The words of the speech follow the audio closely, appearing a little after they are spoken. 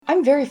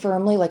I'm very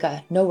firmly like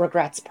a no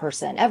regrets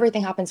person.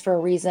 Everything happens for a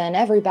reason.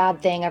 Every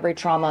bad thing, every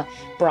trauma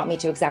brought me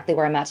to exactly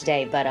where I'm at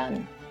today. But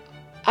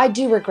I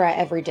do regret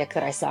every dick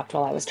that I sucked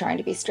while I was trying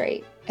to be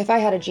straight. If I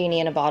had a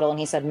genie in a bottle and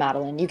he said,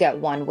 Madeline, you get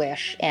one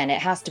wish and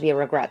it has to be a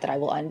regret that I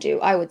will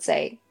undo, I would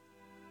say,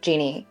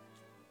 Genie,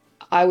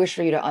 I wish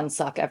for you to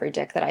unsuck every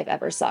dick that I've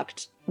ever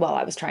sucked while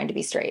I was trying to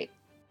be straight.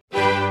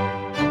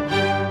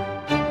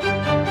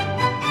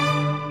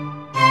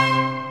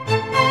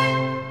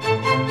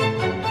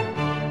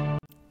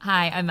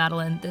 Hi, I'm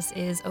Madeline. This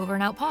is Over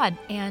and Out Pod.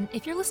 And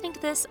if you're listening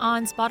to this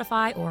on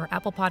Spotify or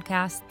Apple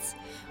Podcasts,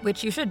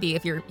 which you should be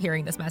if you're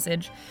hearing this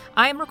message,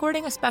 I'm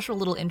recording a special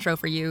little intro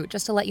for you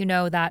just to let you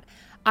know that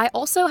I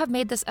also have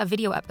made this a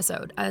video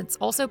episode. It's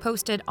also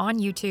posted on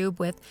YouTube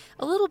with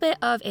a little bit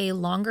of a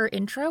longer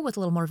intro with a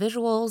little more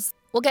visuals.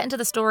 We'll get into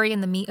the story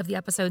and the meat of the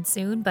episode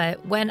soon,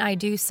 but when I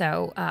do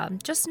so,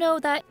 just know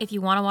that if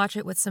you want to watch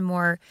it with some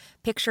more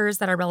pictures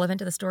that are relevant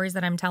to the stories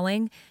that I'm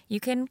telling, you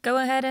can go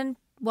ahead and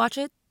watch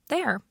it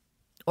there.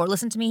 Or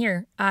listen to me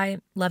here. I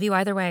love you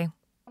either way.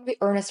 I want to be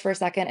earnest for a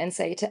second and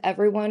say to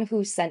everyone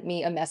who sent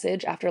me a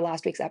message after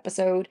last week's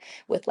episode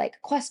with like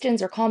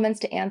questions or comments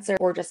to answer,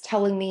 or just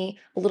telling me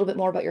a little bit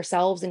more about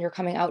yourselves and your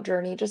coming out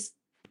journey, just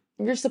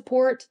your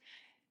support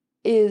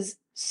is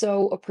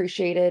so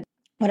appreciated.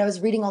 When I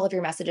was reading all of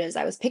your messages,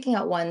 I was picking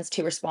out ones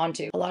to respond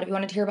to. A lot of you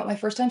wanted to hear about my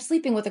first time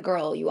sleeping with a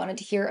girl. You wanted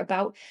to hear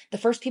about the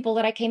first people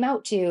that I came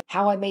out to,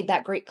 how I made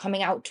that great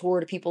coming out tour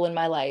to people in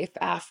my life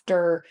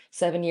after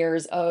 7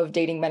 years of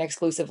dating men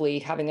exclusively,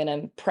 having an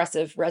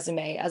impressive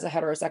resume as a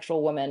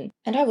heterosexual woman.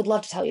 And I would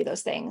love to tell you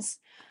those things.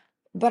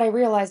 But I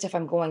realized if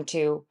I'm going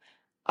to,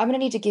 I'm going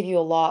to need to give you a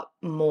lot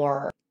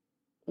more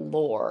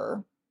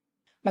lore.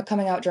 My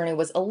coming out journey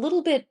was a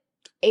little bit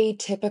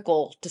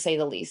atypical, to say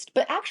the least,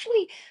 but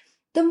actually,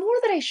 the more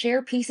that I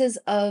share pieces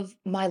of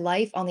my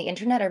life on the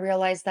internet, I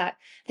realize that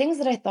things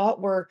that I thought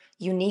were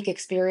unique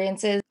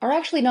experiences are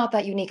actually not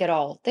that unique at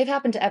all. They've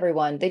happened to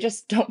everyone. They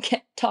just don't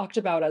get talked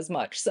about as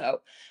much.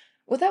 So,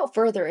 without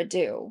further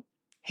ado,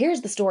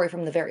 here's the story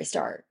from the very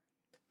start.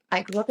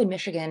 I grew up in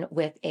Michigan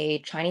with a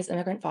Chinese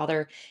immigrant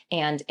father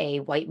and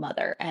a white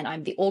mother, and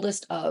I'm the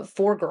oldest of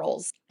 4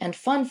 girls. And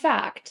fun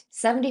fact,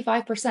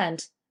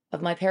 75%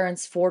 of my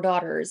parents' 4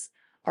 daughters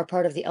are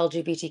part of the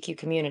LGBTQ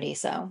community,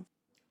 so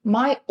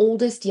my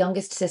oldest,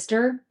 youngest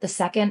sister, the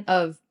second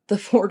of the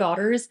 4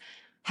 daughters,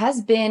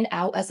 has been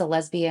out as a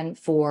lesbian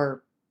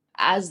for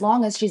as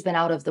long as she's been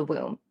out of the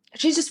womb.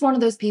 She's just one of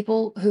those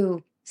people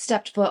who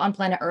stepped foot on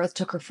planet Earth,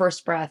 took her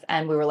first breath,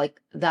 and we were like,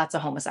 that's a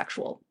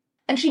homosexual.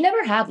 And she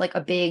never had like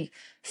a big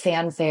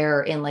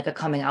fanfare in like a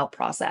coming out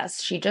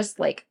process. She just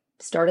like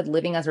started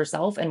living as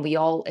herself and we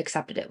all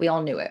accepted it. We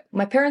all knew it.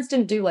 My parents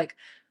didn't do like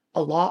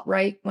a lot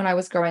right when I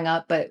was growing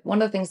up, but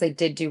one of the things they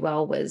did do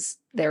well was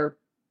they're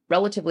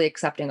relatively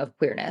accepting of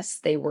queerness.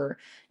 They were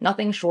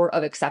nothing short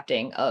of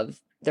accepting of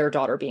their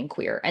daughter being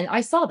queer. And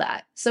I saw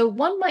that. So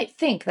one might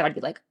think that I'd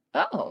be like,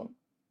 oh,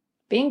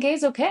 being gay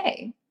is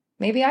okay.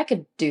 Maybe I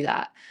could do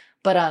that.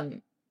 But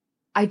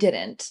I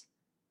didn't.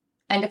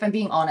 And if I'm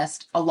being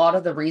honest, a lot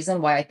of the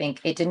reason why I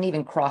think it didn't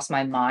even cross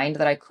my mind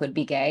that I could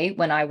be gay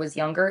when I was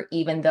younger,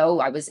 even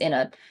though I was in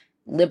a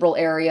liberal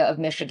area of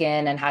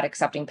Michigan and had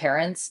accepting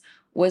parents,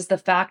 was the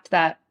fact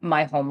that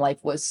my home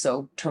life was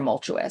so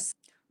tumultuous.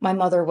 My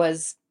mother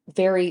was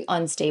very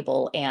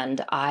unstable,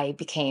 and I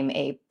became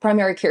a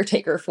primary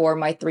caretaker for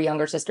my 3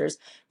 younger sisters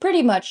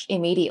pretty much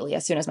immediately.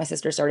 As soon as my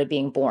sisters started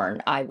being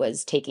born, I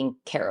was taking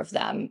care of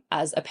them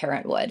as a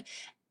parent would,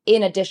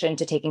 in addition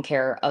to taking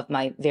care of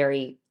my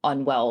very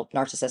unwell,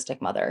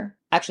 narcissistic mother.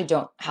 I actually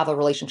don't have a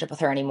relationship with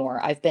her anymore.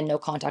 I've been no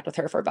contact with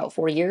her for about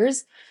 4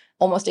 years,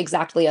 almost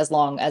exactly as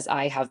long as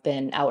I have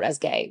been out as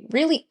gay.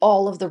 Really,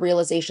 all of the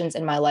realizations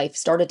in my life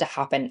started to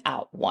happen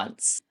at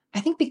once. I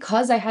think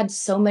because I had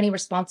so many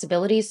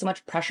responsibilities, so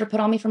much pressure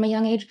put on me from a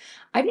young age,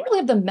 I didn't really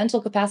have the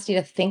mental capacity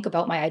to think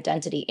about my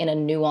identity in a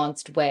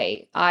nuanced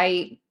way.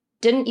 I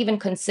didn't even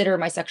consider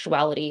my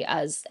sexuality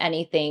as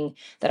anything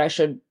that I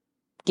should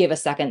give a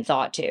second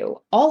thought to.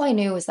 All I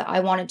knew is that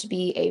I wanted to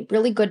be a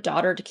really good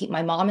daughter to keep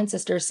my mom and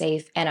sister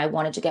safe, and I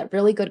wanted to get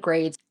really good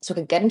grades so I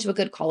could get into a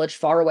good college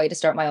far away to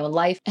start my own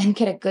life and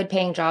get a good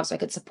paying job so I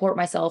could support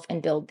myself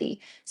and build the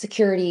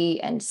security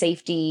and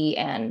safety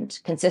and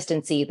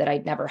consistency that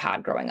I'd never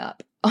had growing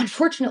up.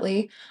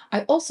 Unfortunately,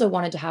 I also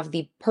wanted to have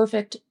the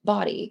perfect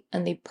body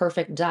and the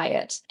perfect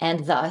diet,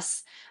 and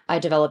thus I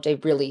developed a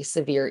really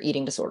severe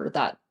eating disorder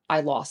that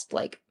I lost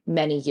like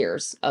many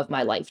years of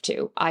my life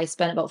to. I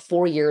spent about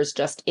 4 years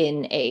just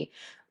in a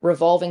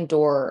revolving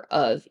door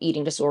of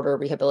eating disorder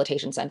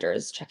rehabilitation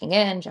centers, checking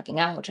in, checking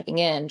out, checking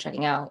in,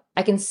 checking out.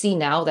 I can see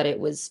now that it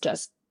was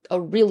just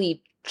a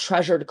really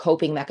treasured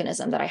coping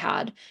mechanism that I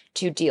had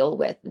to deal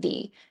with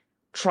the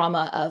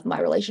trauma of my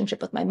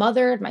relationship with my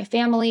mother, my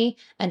family,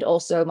 and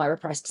also my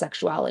repressed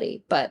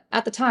sexuality. But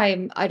at the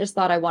time, I just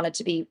thought I wanted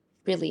to be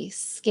really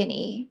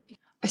skinny.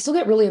 I still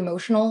get really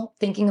emotional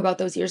thinking about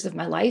those years of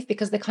my life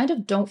because they kind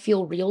of don't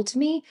feel real to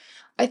me.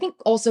 I think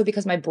also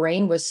because my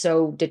brain was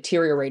so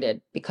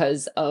deteriorated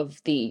because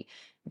of the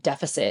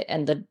deficit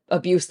and the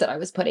abuse that I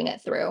was putting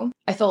it through.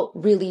 I felt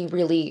really,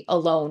 really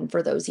alone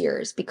for those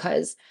years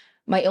because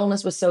my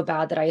illness was so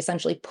bad that I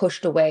essentially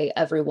pushed away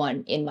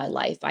everyone in my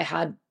life. I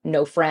had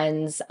no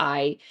friends.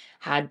 I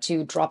had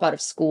to drop out of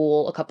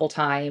school a couple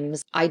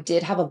times. I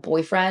did have a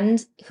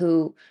boyfriend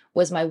who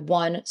was my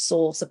one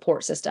sole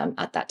support system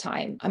at that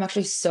time. I'm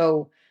actually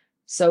so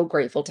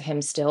grateful to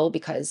him still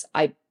because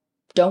I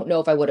don't know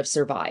if I would have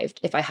survived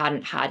if I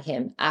hadn't had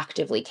him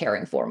actively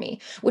caring for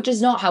me, which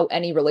is not how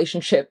any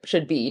relationship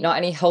should be, not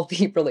any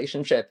healthy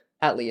relationship,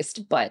 at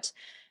least. But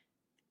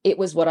it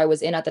was what I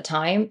was in at the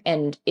time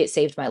and it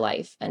saved my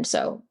life. And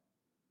so,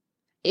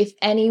 if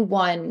any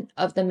one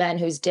of the men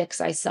whose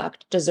dicks I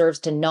sucked deserves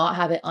to not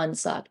have it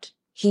unsucked,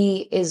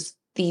 he is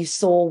the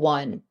sole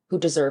one who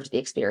deserves the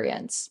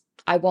experience.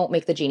 I won't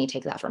make the genie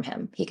take that from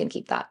him. He can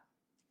keep that.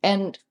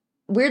 And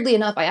weirdly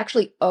enough, I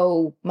actually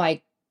owe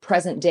my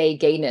present day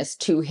gayness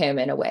to him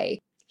in a way.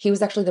 He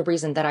was actually the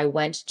reason that I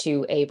went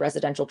to a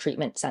residential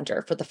treatment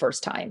center for the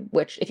first time,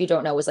 which, if you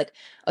don't know, is like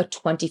a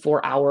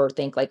 24-hour,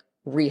 think like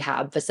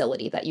rehab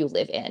facility that you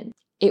live in.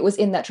 It was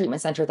in that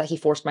treatment center that he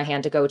forced my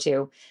hand to go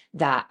to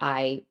that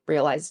I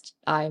realized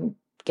I'm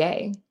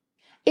gay.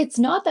 It's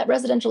not that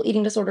residential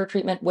eating disorder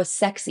treatment was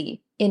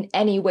sexy in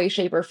any way,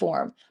 shape, or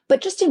form,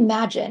 but just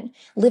imagine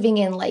living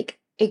in like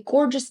a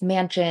gorgeous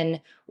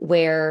mansion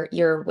where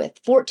you're with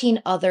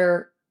 14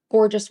 other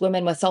gorgeous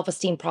women with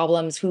self-esteem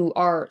problems who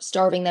are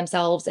starving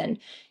themselves, and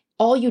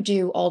all you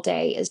do all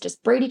day is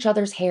just braid each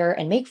other's hair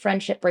and make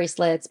friendship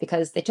bracelets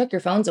because they took your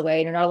phones away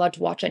and you're not allowed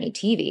to watch any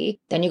TV.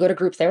 Then you go to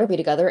group therapy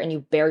together and you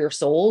bare your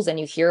souls and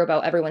you hear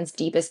about everyone's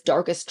deepest,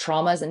 darkest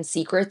traumas and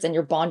secrets and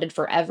you're bonded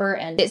forever.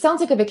 And it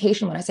sounds like a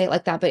vacation when I say it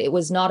like that, but it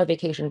was not a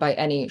vacation by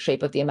any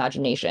shape of the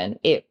imagination.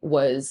 It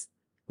was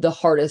the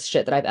hardest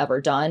shit that I've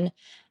ever done.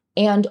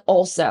 And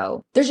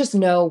also, there's just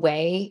no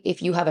way,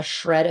 if you have a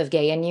shred of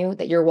gay in you,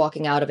 that you're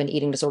walking out of an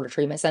eating disorder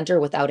treatment center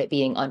without it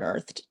being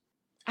unearthed.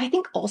 I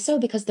think also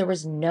because there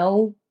was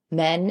no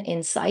men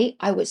in sight,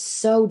 I was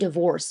so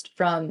divorced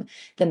from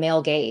the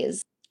male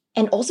gaze.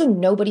 And also,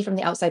 nobody from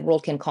the outside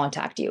world can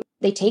contact you.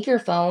 They take your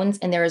phones,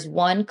 and there is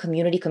one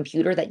community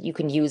computer that you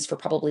can use for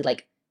probably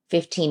like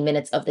 15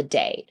 minutes of the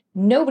day.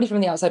 Nobody from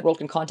the outside world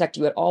can contact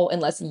you at all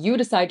unless you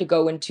decide to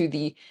go into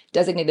the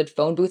designated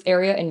phone booth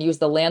area and use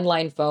the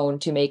landline phone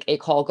to make a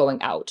call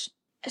going out.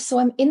 So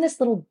I'm in this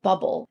little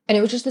bubble, and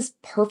it was just this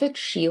perfect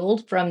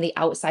shield from the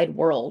outside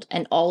world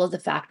and all of the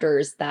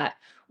factors that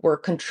were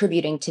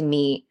contributing to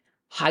me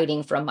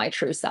hiding from my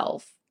true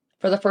self.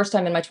 For the first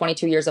time in my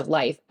 22 years of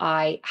life,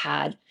 I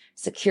had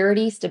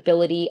security,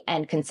 stability,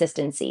 and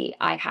consistency.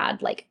 I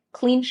had like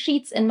clean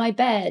sheets in my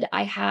bed.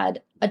 I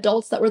had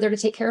adults that were there to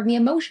take care of me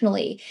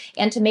emotionally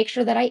and to make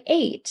sure that I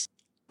ate.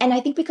 And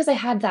I think because I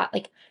had that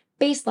like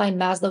baseline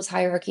Maslow's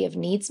hierarchy of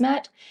needs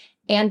met,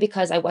 and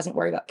because I wasn't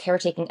worried about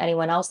caretaking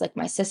anyone else like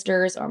my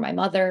sisters or my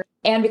mother,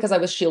 and because I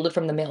was shielded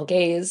from the male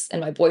gaze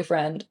and my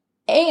boyfriend,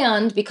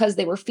 and because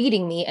they were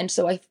feeding me, and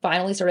so I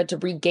finally started to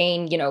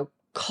regain,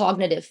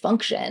 cognitive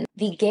function,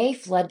 the gay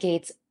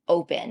floodgates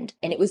opened.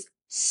 And it was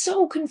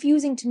so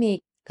confusing to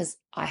me because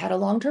I had a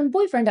long-term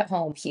boyfriend at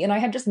home. He and I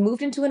had just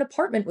moved into an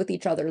apartment with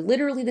each other.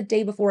 Literally the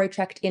day before I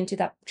checked into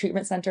that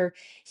treatment center,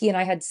 he and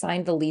I had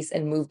signed the lease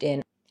and moved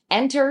in.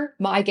 Enter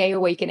my gay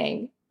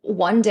awakening.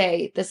 One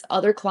day, this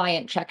other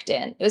client checked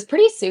in. It was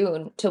pretty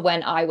soon to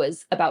when I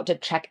was about to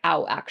check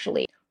out,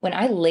 actually. When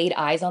I laid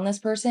eyes on this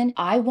person,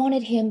 I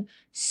wanted him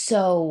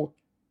so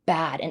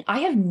bad. And I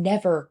have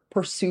never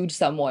pursued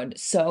someone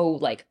so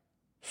like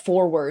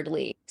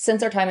forwardly.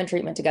 Since our time in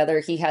treatment together,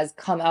 he has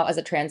come out as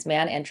a trans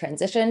man and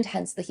transitioned,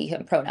 hence the he,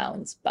 him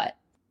pronouns. But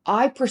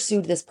I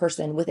pursued this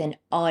person with an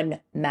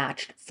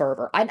unmatched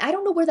fervor. I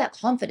don't know where that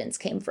confidence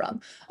came from.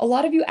 A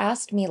lot of you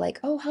asked me like,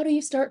 oh, how do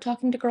you start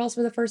talking to girls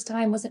for the first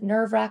time? Was it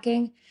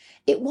nerve-wracking?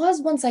 It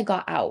was once I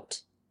got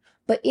out.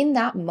 But in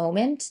that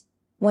moment,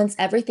 once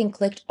everything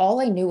clicked, all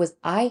I knew was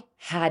I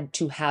had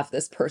to have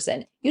this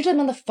person. Usually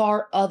I'm on the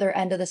far other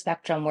end of the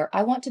spectrum where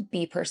I want to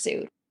be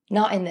pursued.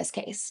 Not in this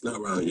case.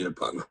 Not around here,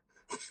 partner.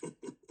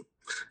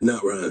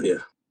 Not around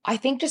here. I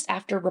think just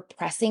after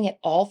repressing it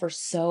all for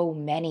so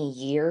many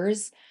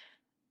years,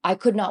 I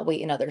could not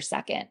wait another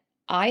second.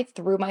 I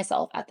threw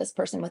myself at this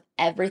person with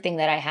everything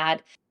that I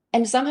had.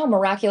 And somehow,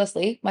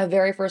 miraculously, my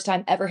very first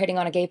time ever hitting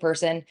on a gay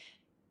person,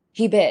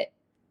 he bit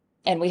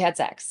and we had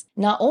sex.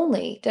 Not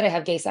only did I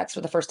have gay sex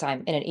for the first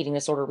time in an eating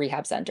disorder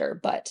rehab center,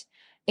 but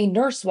a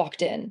nurse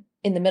walked in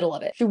the middle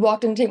of it. She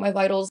walked in to take my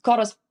vitals, caught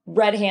us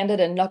red-handed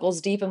and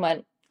knuckles deep and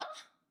went, "Ah,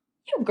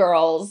 you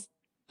girls,"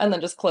 and then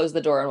just closed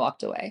the door and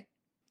walked away.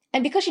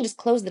 And because she just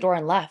closed the door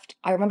and left,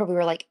 I remember we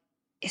were like,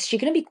 is she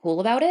going to be cool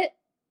about it?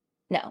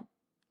 No,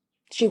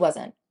 she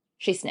wasn't.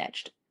 She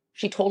snitched.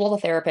 She told all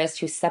the therapists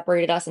who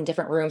separated us in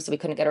different rooms so we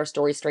couldn't get our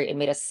story straight and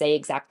made us say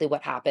exactly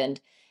what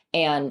happened.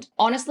 And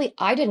honestly,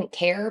 I didn't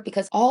care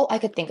because all I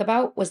could think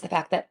about was the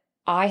fact that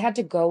I had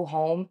to go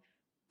home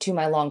to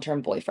my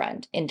long-term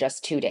boyfriend in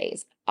just 2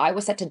 days. I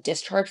was set to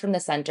discharge from the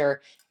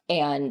center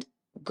and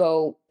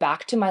go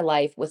back to my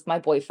life with my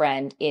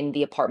boyfriend in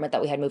the apartment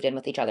that we had moved in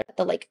with each other.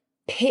 The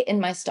pit in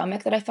my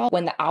stomach that I felt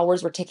when the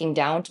hours were ticking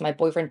down to my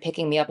boyfriend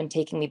picking me up and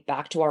taking me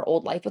back to our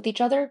old life with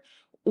each other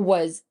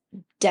was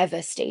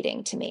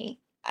devastating to me.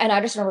 And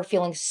I just remember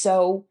feeling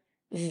so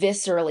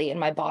viscerally in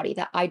my body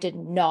that I did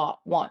not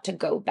want to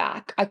go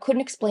back. I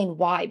couldn't explain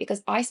why,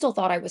 because I still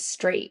thought I was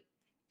straight.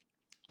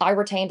 I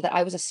retained that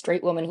I was a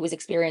straight woman who was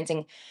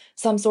experiencing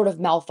some sort of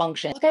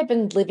malfunction. Like I'd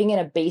been living in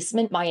a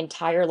basement my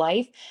entire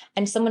life,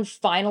 and someone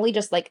finally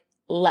just like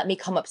let me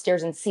come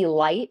upstairs and see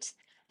light.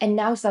 And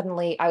now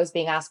suddenly I was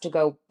being asked to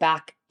go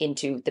back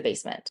into the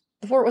basement.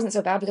 Before it wasn't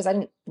so bad because I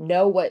didn't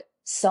know what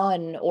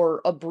sun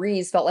or a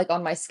breeze felt like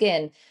on my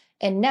skin.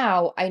 And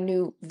now I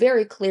knew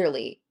very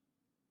clearly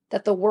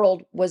that the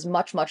world was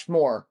much, much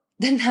more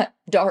than that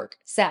dark,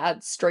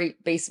 sad,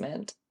 straight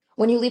basement.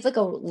 When you leave like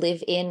a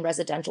live-in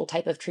residential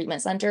type of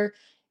treatment center,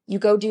 you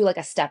go do like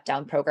a step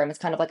down program. It's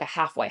kind of like a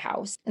halfway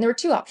house. And there were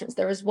two options.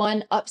 There was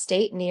one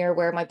upstate near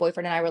where my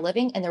boyfriend and I were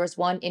living, and there was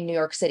one in New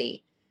York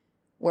City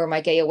where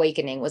my gay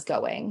awakening was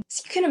going.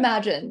 So you can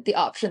imagine the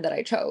option that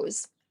I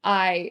chose.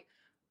 I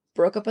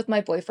broke up with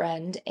my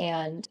boyfriend,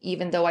 and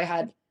even though I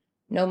had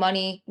no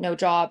money, no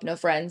job, no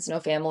friends,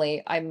 no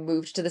family, I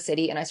moved to the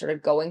city and I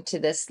started going to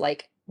this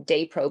like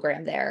day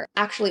program there.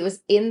 Actually, it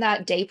was in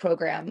that day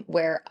program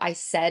where I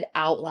said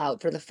out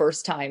loud for the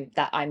first time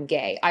that I'm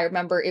gay. I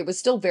remember it was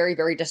still very,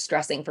 very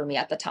distressing for me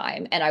at the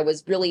time, and I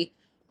was really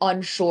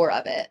unsure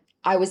of it.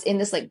 I was in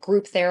this like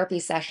group therapy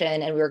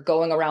session and we were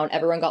going around.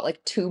 Everyone got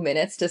like 2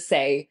 minutes to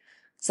say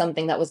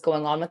something that was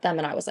going on with them.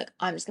 And I was like,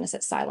 I'm just going to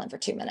sit silent for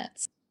 2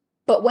 minutes.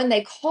 But when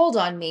they called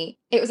on me,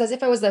 it was as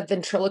if I was a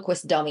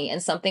ventriloquist dummy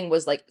and something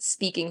was like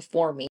speaking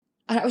for me.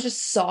 And I was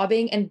just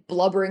sobbing and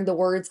blubbering the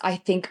words, I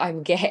think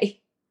I'm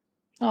gay.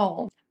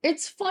 Oh,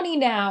 it's funny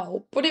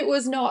now, but it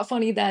was not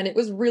funny then. It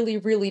was really,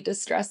 really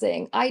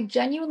distressing. I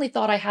genuinely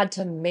thought I had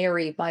to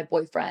marry my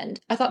boyfriend.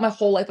 I thought my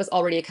whole life was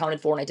already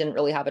accounted for and I didn't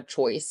really have a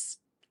choice.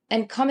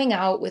 And coming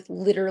out with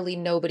literally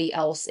nobody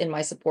else in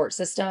my support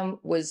system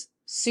was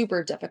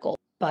super difficult.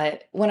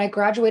 But when I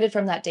graduated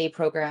from that day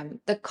program,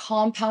 the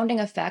compounding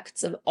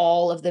effects of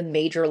all of the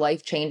major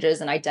life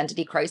changes and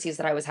identity crises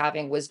that I was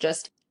having was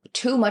just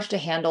too much to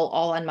handle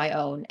all on my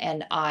own.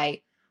 And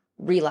I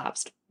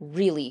relapsed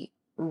really,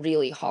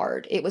 really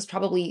hard. It was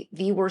probably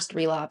the worst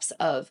relapse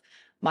of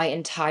my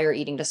entire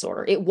eating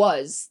disorder. It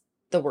was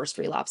the worst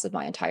relapse of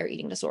my entire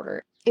eating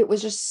disorder. It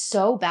was just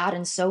so bad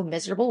and so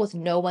miserable with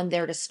no one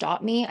there to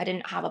stop me. I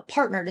didn't have a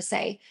partner to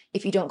say,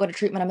 if you don't go to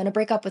treatment, I'm going to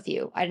break up with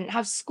you. I didn't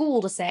have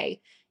school to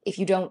say, if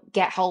you don't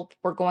get help,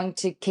 we're going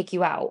to kick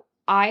you out.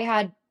 I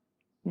had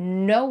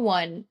no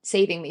one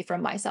saving me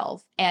from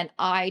myself, and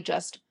I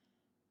just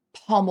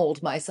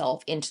pummeled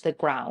myself into the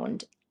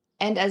ground.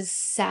 And as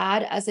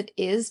sad as it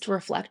is to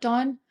reflect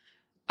on,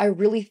 I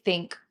really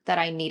think that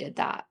I needed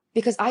that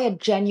because I had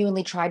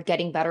genuinely tried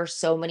getting better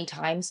so many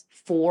times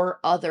for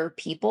other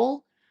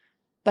people,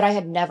 but I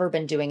had never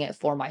been doing it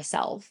for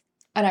myself.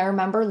 And I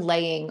remember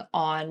laying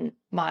on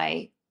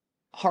my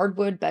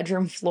hardwood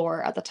bedroom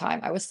floor at the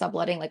time. I was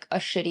subletting like a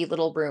shitty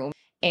little room,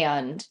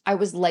 and I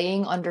was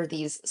laying under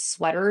these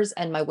sweaters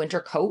and my winter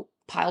coat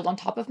piled on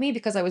top of me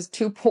because I was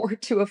too poor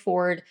to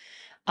afford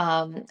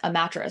a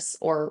mattress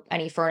or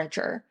any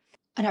furniture.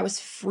 And I was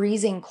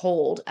freezing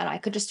cold and I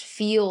could just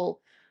feel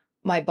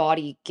my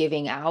body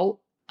giving out.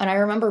 And I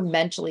remember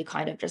mentally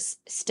kind of just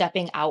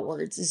stepping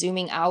outwards,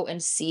 zooming out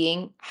and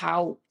seeing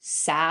how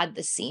sad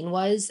the scene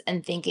was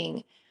and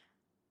thinking,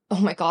 oh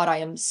my God, I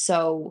am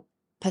so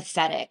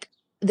pathetic.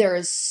 There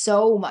is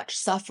so much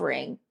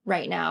suffering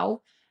right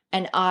now,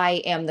 and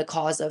I am the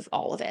cause of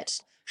all of it.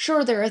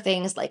 Sure, there are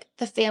things like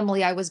the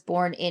family I was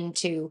born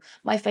into,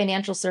 my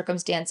financial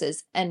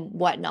circumstances, and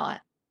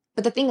whatnot.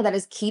 But the thing that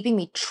is keeping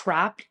me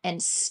trapped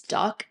and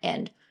stuck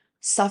and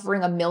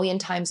suffering a million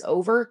times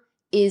over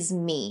is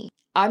me.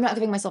 I'm not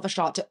giving myself a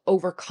shot to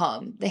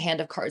overcome the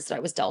hand of cards that I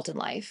was dealt in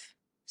life.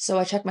 So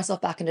I checked myself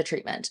back into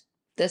treatment,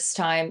 this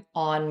time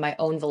on my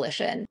own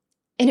volition.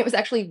 And it was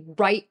actually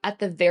right at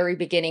the very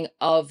beginning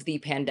of the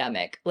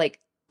pandemic. Like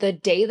the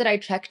day that I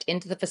checked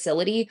into the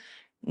facility,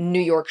 New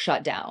York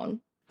shut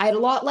down. I had a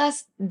lot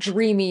less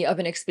dreamy of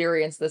an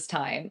experience this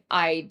time.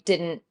 I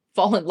didn't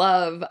fall in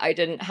love. I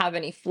didn't have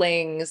any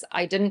flings.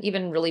 I didn't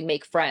even really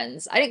make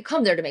friends. I didn't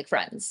come there to make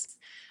friends.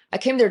 I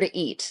came there to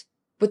eat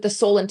with the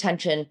sole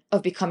intention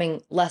of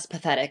becoming less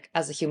pathetic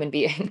as a human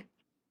being.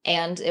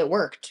 And it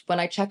worked. When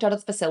I checked out of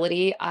the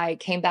facility, I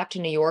came back to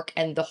New York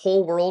and the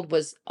whole world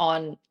was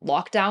on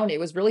lockdown. It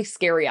was really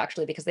scary,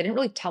 actually, because they didn't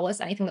really tell us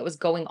anything that was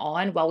going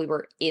on while we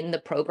were in the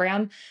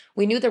program.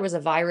 We knew there was a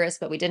virus,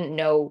 but we didn't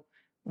know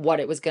what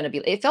it was going to be.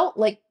 It felt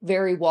like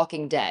very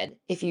Walking Dead.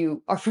 If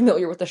you are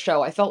familiar with the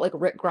show, I felt like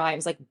Rick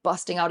Grimes, like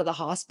busting out of the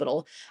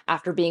hospital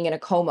after being in a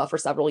coma for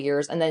several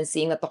years and then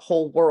seeing that the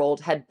whole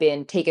world had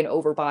been taken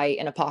over by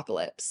an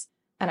apocalypse.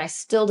 And I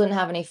still didn't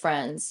have any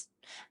friends.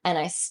 And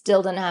I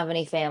still didn't have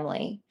any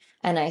family.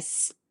 And I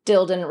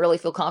still didn't really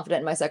feel confident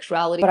in my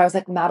sexuality. But I was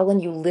like,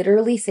 Madeline, you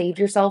literally saved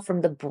yourself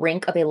from the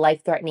brink of a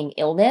life-threatening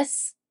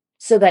illness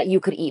so that you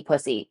could eat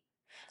pussy.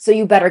 So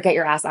you better get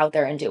your ass out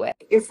there and do it.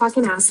 Your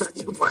fucking ass up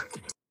to work.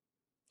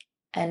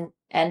 And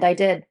I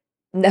did.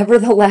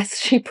 Nevertheless,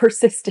 she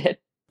persisted.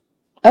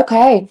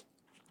 Okay,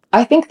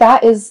 I think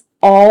that is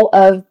all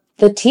of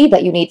the tea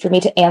that you need for me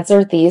to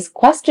answer these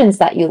questions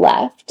that you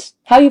left.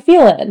 How you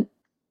feeling?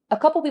 A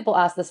couple people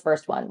asked this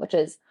first one, which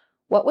is,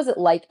 what was it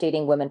like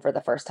dating women for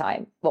the first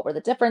time? What were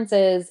the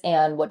differences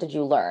and what did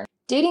you learn?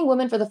 Dating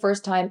women for the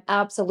first time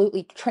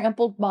absolutely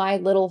trampled my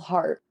little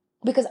heart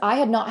because I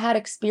had not had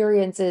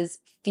experiences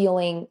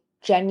feeling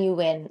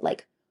genuine,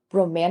 like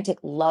romantic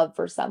love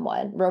for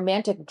someone,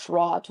 romantic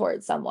draw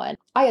towards someone.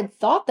 I had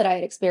thought that I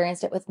had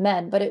experienced it with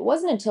men, but it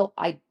wasn't until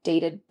I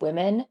dated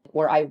women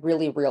where I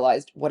really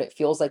realized what it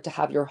feels like to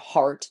have your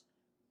heart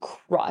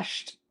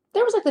crushed.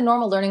 There was like the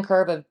normal learning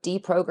curve of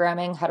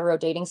deprogramming hetero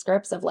dating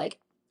scripts of like,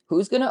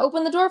 who's going to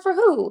open the door for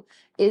who?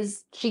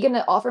 Is she going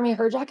to offer me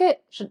her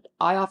jacket? Should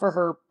I offer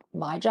her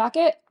my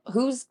jacket?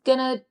 Who's going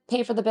to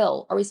pay for the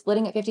bill? Are we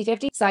splitting it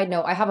 50-50? Side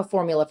note, I have a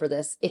formula for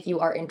this if you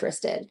are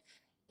interested.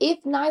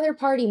 If neither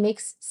party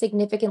makes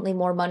significantly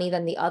more money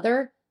than the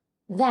other,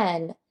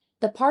 then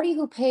the party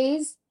who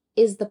pays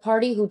is the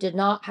party who did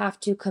not have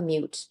to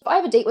commute. If I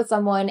have a date with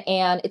someone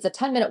and it's a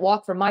 10-minute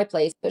walk from my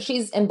place, but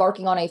she's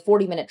embarking on a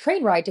 40-minute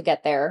train ride to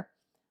get there,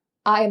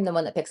 I am the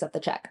one that picks up the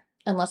check.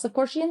 Unless, of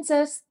course, she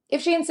insists.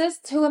 If she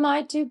insists, who am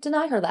I to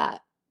deny her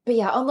that? But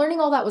yeah,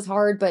 unlearning all that was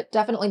hard, but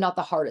definitely not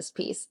the hardest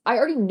piece. I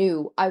already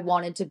knew I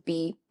wanted to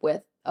be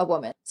with a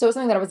woman. So it was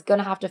something that I was going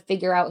to have to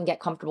figure out and get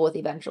comfortable with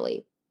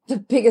eventually. The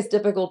biggest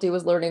difficulty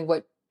was learning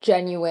what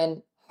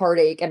genuine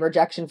heartache and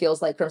rejection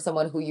feels like from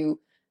someone who you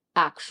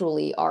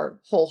actually are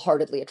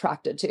wholeheartedly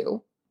attracted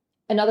to.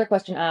 Another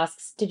question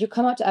asks, did you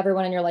come out to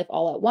everyone in your life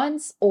all at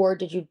once, or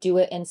did you do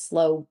it in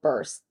slow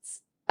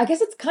bursts? I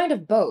guess it's kind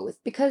of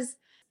both, because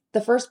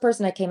the first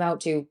person I came out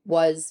to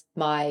was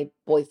my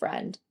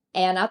boyfriend.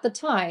 And at the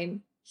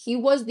time, he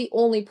was the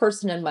only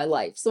person in my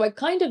life. So I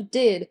kind of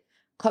did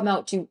come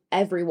out to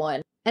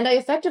everyone. And I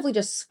effectively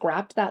just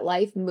scrapped that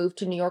life, moved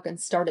to New York, and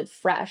started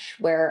fresh,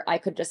 where I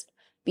could just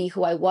be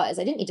who I was.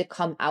 I didn't need to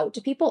come out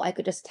to people. I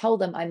could just tell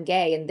them I'm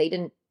gay, and they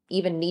didn't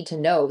even need to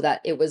know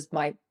that it was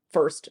my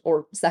first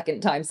or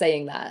second time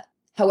saying that.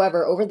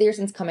 However, over the years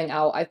since coming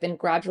out, I've been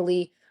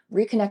gradually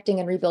reconnecting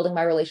and rebuilding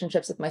my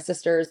relationships with my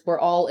sisters. We're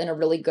all in a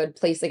really good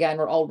place again.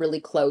 We're all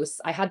really close.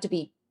 I had to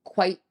be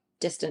quite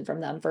distant from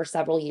them for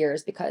several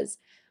years because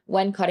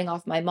when cutting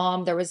off my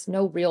mom, there was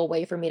no real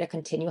way for me to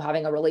continue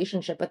having a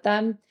relationship with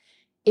them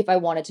if I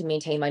wanted to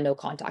maintain my no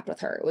contact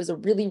with her. It was a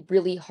really,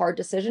 really hard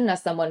decision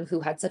as someone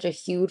who had such a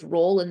huge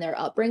role in their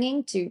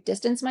upbringing to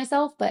distance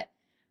myself, but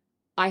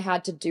I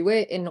had to do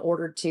it in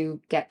order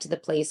to get to the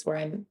place where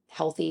I'm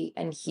healthy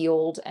and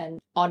healed and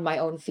on my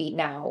own feet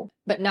now.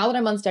 But now that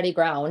I'm on steady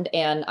ground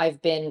and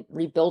I've been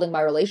rebuilding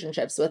my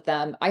relationships with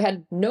them, I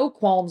had no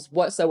qualms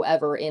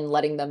whatsoever in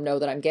letting them know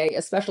that I'm gay,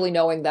 especially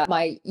knowing that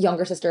my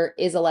younger sister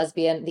is a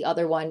lesbian, the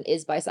other one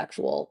is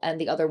bisexual,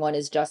 and the other one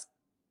is just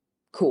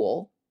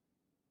cool.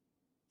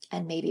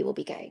 And maybe will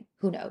be gay.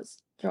 Who knows?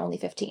 They're only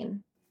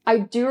 15. I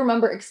do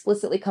remember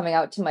explicitly coming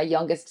out to my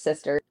youngest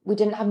sister. We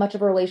didn't have much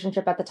of a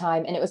relationship at the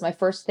time, and it was my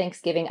first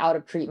Thanksgiving out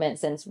of treatment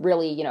since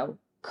really,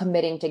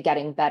 committing to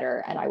getting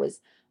better. And I was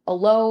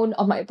alone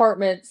on my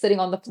apartment, sitting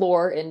on the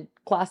floor in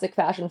classic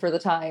fashion for the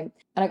time.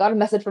 And I got a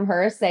message from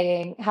her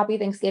saying, "Happy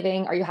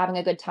Thanksgiving. Are you having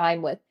a good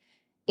time with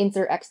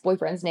insert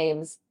ex-boyfriend's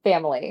name's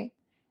family?"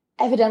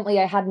 Evidently,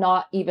 I had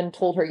not even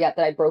told her yet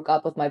that I broke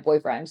up with my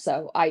boyfriend.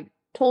 So I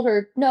told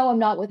her, "No, I'm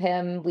not with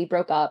him. We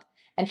broke up."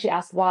 And she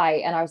asked why.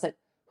 And I was like,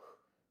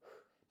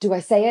 do I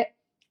say it?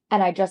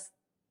 And I just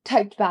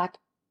typed back,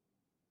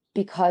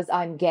 "Because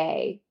I'm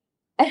gay."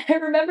 And I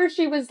remember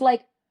she was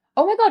like,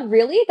 "Oh my God,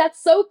 really? That's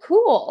so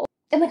cool."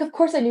 And like, of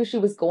course I knew she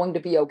was going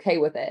to be okay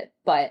with it,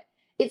 but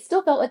it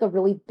still felt like a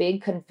really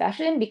big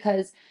confession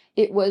because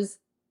it was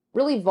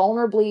really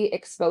vulnerably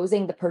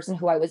exposing the person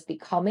who I was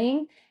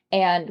becoming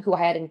and who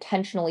I had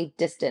intentionally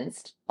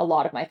distanced a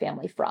lot of my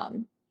family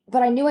from.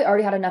 But I knew I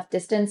already had enough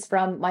distance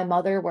from my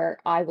mother where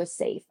I was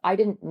safe. I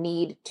didn't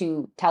need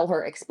to tell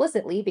her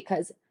explicitly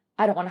because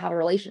I don't want to have a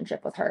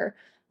relationship with her.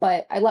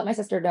 But I let my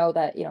sister know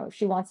that, if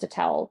she wants to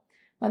tell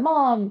my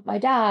mom, my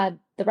dad,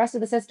 the rest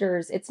of the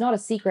sisters, it's not a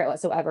secret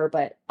whatsoever,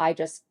 but I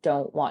just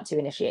don't want to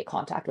initiate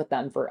contact with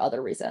them for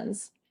other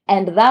reasons.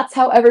 And that's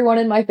how everyone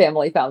in my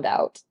family found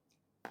out.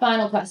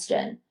 Final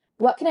question.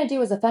 What can I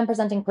do as a femme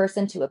presenting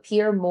person to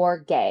appear more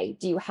gay?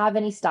 Do you have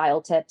any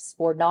style tips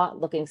for not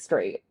looking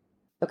straight?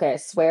 Okay, I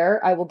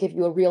swear I will give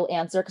you a real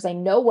answer because I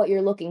know what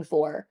you're looking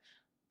for.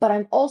 But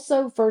I'm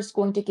also first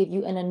going to give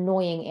you an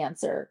annoying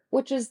answer,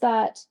 which is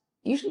that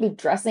you should be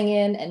dressing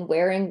in and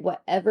wearing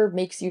whatever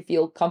makes you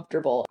feel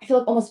comfortable. I feel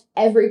like almost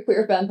every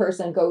queer femme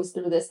person goes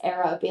through this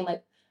era of being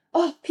like,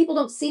 oh, people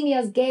don't see me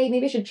as gay.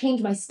 Maybe I should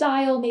change my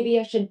style. Maybe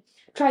I should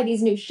try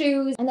these new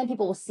shoes. And then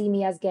people will see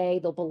me as gay.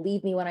 They'll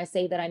believe me when I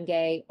say that I'm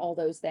gay, all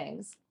those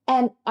things.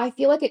 And I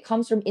feel like it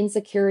comes from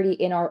insecurity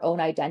in our own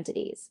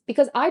identities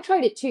because I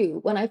tried it too.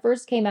 When I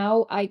first came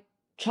out, I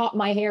chopped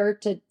my hair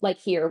to like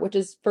here, which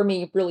is for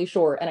me really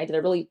short. And I did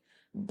a really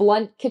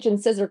blunt kitchen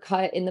scissor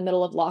cut in the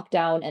middle of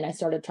lockdown. And I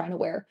started trying to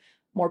wear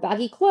more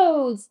baggy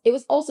clothes. It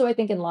was also, I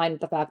think, in line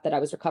with the fact that I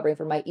was recovering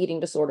from my eating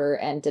disorder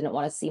and didn't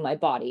want to see my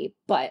body.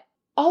 But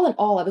all in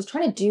all, I was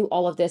trying to do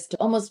all of this to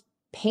almost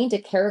paint a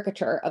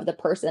caricature of the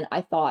person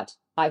I thought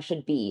I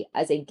should be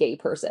as a gay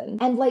person.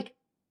 And like,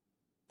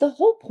 the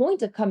whole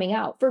point of coming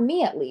out, for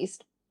me at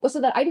least, was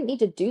so that I didn't need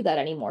to do that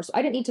anymore. So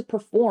I didn't need to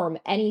perform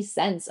any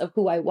sense of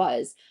who I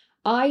was.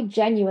 I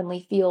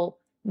genuinely feel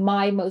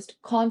my most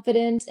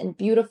confident and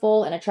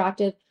beautiful and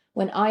attractive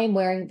when I am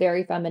wearing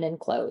very feminine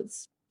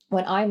clothes,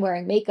 when I'm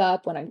wearing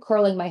makeup, when I'm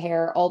curling my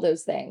hair, all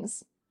those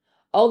things.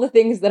 All the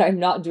things that I'm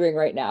not doing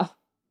right now.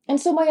 And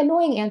so my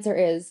annoying answer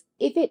is,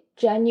 if it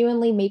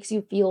genuinely makes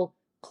you feel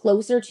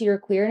closer to your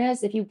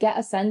queerness, if you get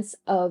a sense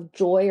of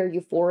joy or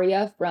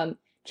euphoria from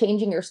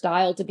changing your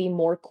style to be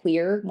more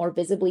queer, more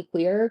visibly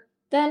queer,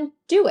 then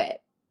do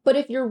it. But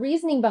if your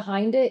reasoning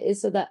behind it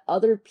is so that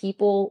other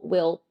people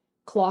will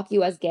clock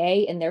you as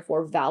gay and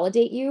therefore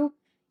validate you,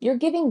 you're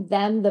giving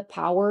them the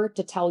power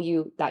to tell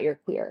you that you're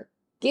queer.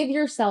 Give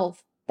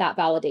yourself that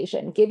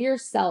validation. Give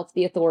yourself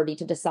the authority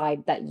to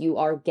decide that you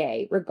are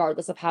gay,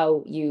 regardless of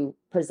how you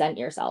present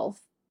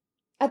yourself.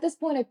 At this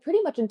point, I've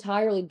pretty much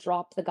entirely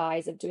dropped the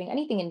guise of doing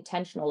anything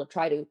intentional to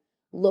try to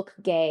look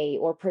gay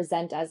or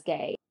present as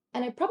gay.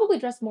 And I probably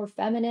dress more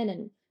feminine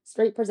and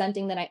straight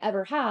presenting than I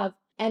ever have.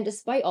 And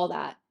despite all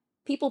that,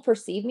 people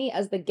perceive me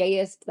as the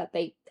gayest that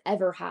they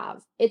ever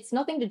have. It's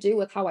nothing to do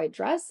with how I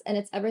dress, and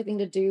it's everything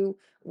to do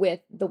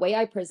with the way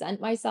I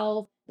present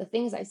myself, the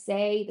things I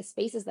say, the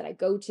spaces that I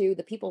go to,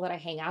 the people that I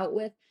hang out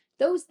with.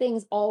 Those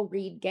things all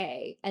read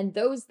gay, and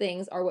those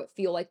things are what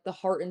feel like the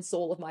heart and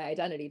soul of my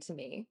identity to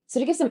me. So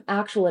to give some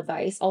actual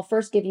advice, I'll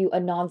first give you a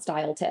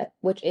non-style tip,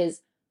 which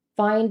is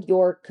find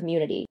your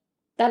community.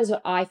 That is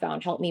what I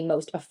found helped me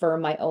most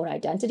affirm my own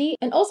identity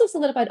and also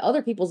solidified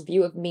other people's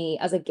view of me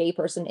as a gay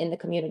person in the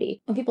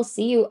community. When people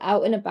see you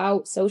out and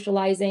about,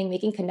 socializing,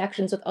 making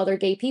connections with other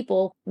gay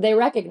people, they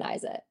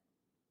recognize it.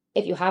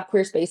 If you have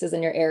queer spaces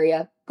in your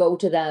area, go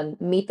to them,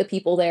 meet the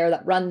people there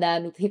that run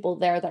them, meet the people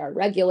there that are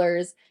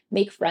regulars,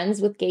 make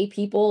friends with gay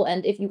people.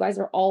 And if you guys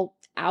are all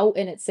out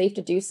and it's safe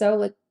to do so,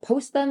 like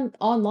post them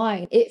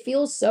online. It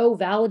feels so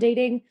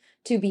validating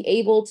to be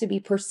able to be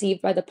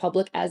perceived by the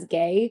public as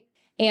gay.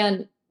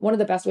 And one of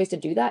the best ways to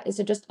do that is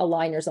to just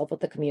align yourself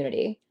with the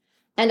community.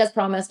 And as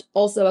promised,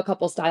 also a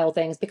couple style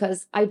things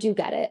because I do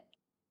get it.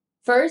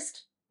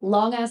 First,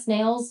 long ass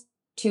nails,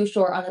 too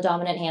short on the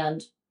dominant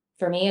hand.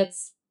 For me,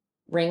 it's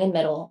ring and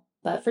middle.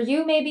 But for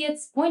you, maybe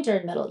it's pointer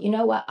and middle. You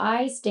know what?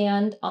 I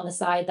stand on the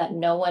side that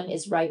no one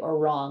is right or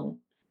wrong.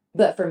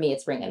 But for me,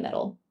 it's ring and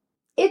middle.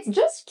 It's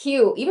just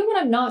cute. Even when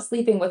I'm not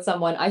sleeping with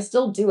someone, I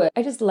still do it.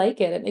 I just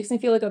like it. It makes me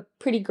feel like a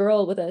pretty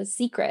girl with a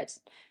secret.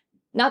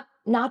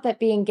 Not that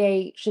being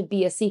gay should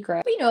be a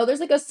secret. But, you know, there's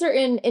like a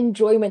certain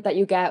enjoyment that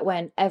you get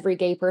when every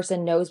gay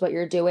person knows what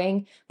you're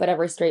doing, but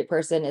every straight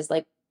person is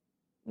like,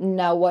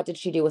 now what did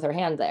she do with her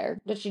hand there?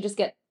 Did she just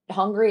get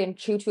hungry and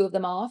chew two of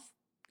them off?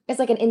 It's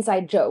like an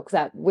inside joke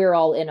that we're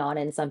all in on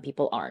and some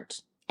people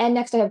aren't. And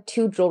next I have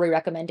two jewelry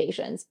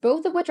recommendations,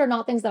 both of which are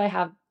not things that I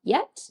have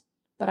yet,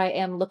 but I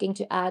am looking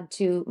to add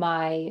to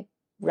my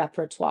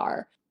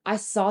repertoire. I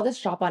saw this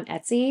shop on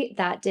Etsy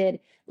that did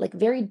like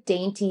very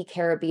dainty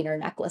carabiner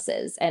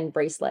necklaces and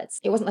bracelets.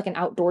 It wasn't like an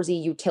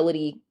outdoorsy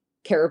utility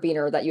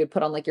carabiner that you would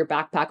put on like your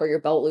backpack or your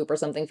belt loop or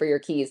something for your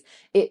keys.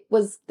 It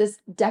was this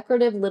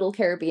decorative little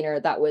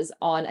carabiner that was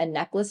on a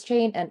necklace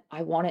chain, and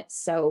I want it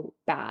so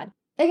bad.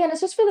 Again,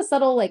 it's just for the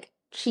subtle like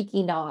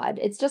cheeky nod.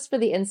 It's just for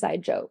the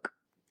inside joke.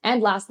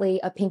 And lastly,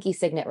 a pinky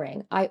signet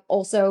ring. I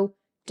also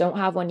don't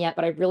have one yet,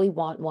 but I really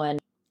want one.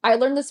 I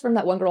learned this from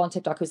that one girl on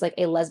TikTok who's like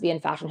a lesbian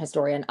fashion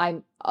historian.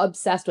 I'm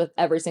obsessed with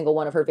every single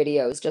one of her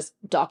videos, just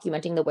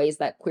documenting the ways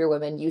that queer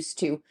women used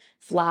to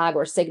flag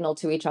or signal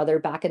to each other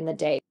back in the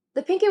day.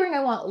 The pinky ring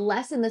I want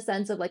less in the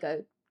sense of like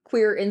a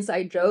queer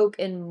inside joke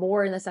and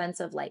more in the sense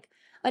of like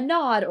a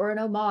nod or an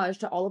homage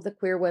to all of the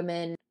queer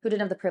women who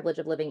didn't have the privilege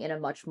of living in a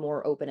much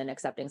more open and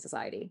accepting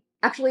society.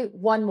 Actually,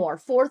 one more.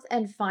 Fourth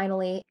and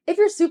finally, if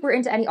you're super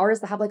into any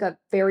artists that have like a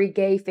very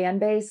gay fan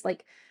base,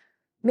 like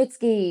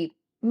Mitski,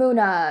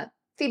 Muna,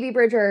 Phoebe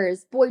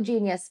Bridgers, Boy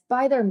Genius,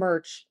 buy their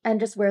merch and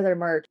just wear their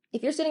merch.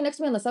 If you're sitting next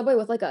to me on the subway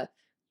with like a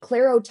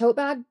Claro tote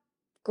bag,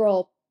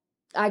 girl,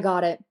 I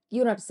got it. You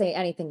don't have to say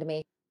anything to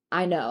me.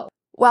 I know.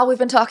 While we've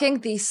been talking,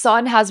 the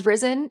sun has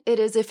risen. It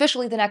is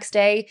officially the next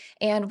day,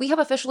 and we have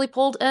officially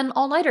pulled an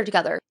all-nighter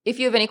together. If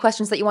you have any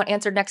questions that you want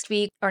answered next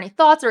week, or any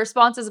thoughts or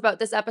responses about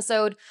this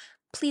episode,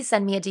 please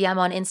send me a DM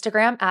on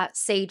Instagram at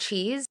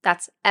saycheese.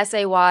 That's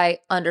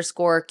SAY_QIS.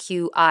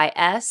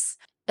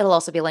 It'll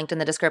also be linked in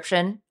the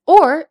description.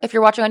 Or if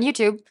you're watching on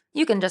YouTube,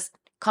 you can just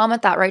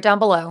comment that right down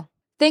below.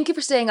 Thank you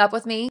for staying up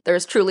with me.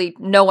 There's truly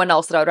no one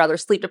else that I would rather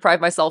sleep deprive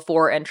myself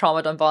for and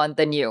trauma dump on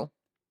than you.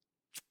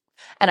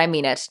 And I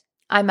mean it.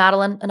 I'm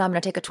Madeline, and I'm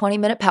going to take a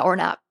 20-minute power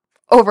nap.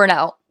 Over and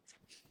out.